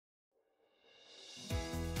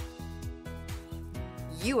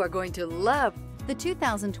You are going to love the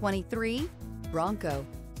 2023 Bronco.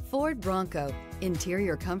 Ford Bronco.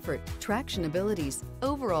 Interior comfort, traction abilities,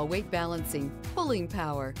 overall weight balancing, pulling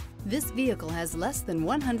power. This vehicle has less than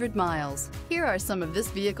 100 miles. Here are some of this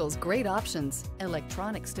vehicle's great options: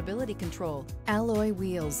 electronic stability control, alloy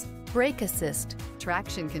wheels, brake assist,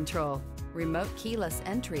 traction control, remote keyless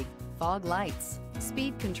entry, fog lights,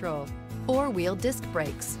 speed control, four-wheel disc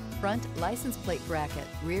brakes, front license plate bracket,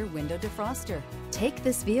 rear window defroster. Take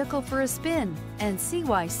this vehicle for a spin and see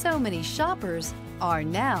why so many shoppers are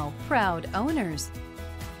now proud owners.